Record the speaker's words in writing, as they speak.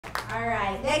All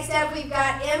right, next up we've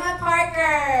got Emma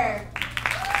Parker.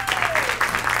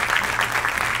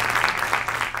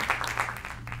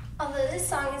 Although this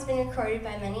song has been recorded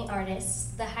by many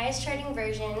artists, the highest charting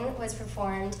version was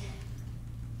performed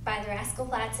by the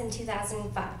Roscal in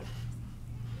 2005.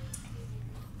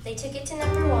 They took it to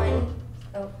number one.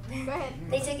 Oh, Go ahead.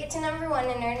 They took it to number one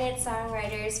and earned it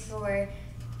Songwriters for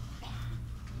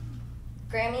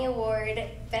Grammy Award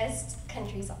Best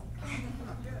Country Song.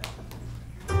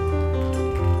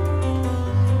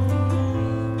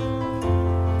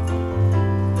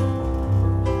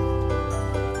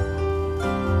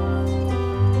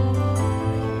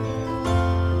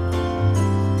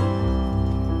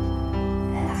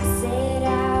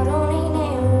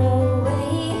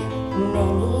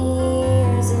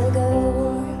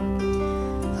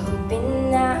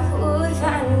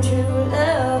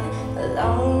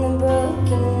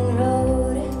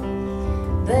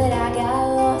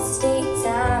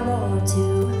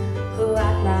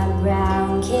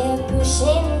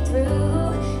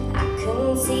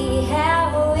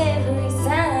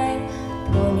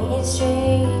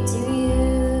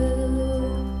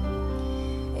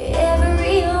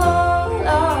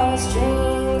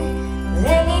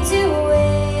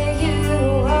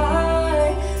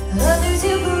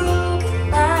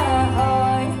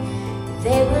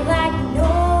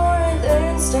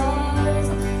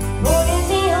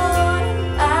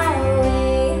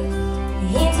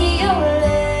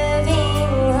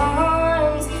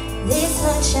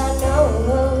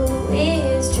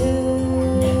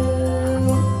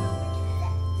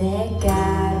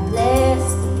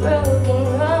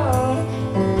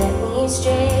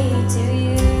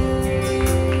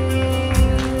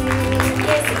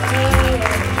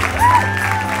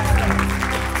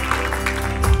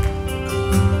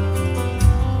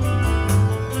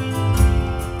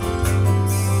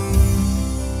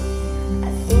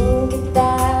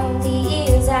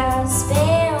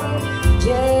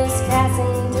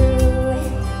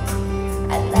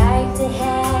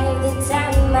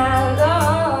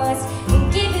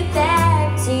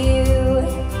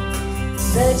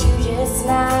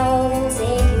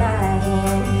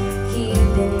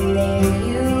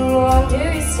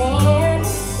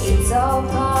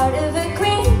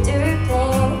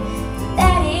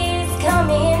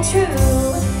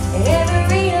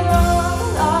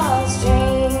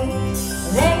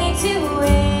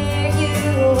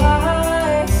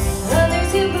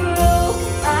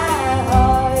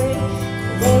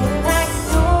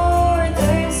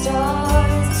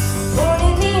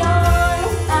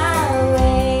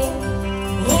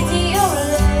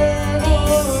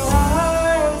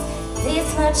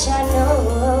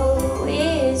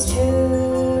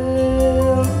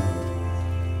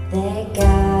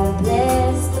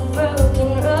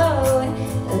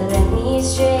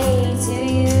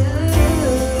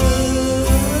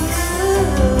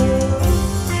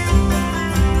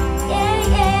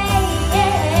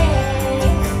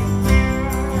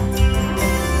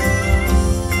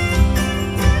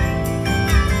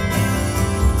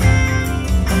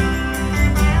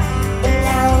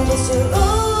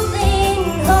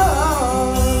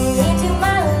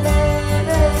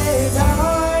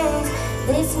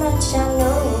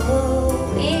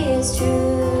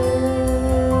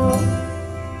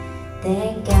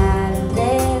 That God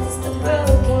bless the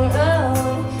broken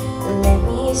road, let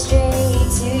me stray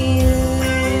to you.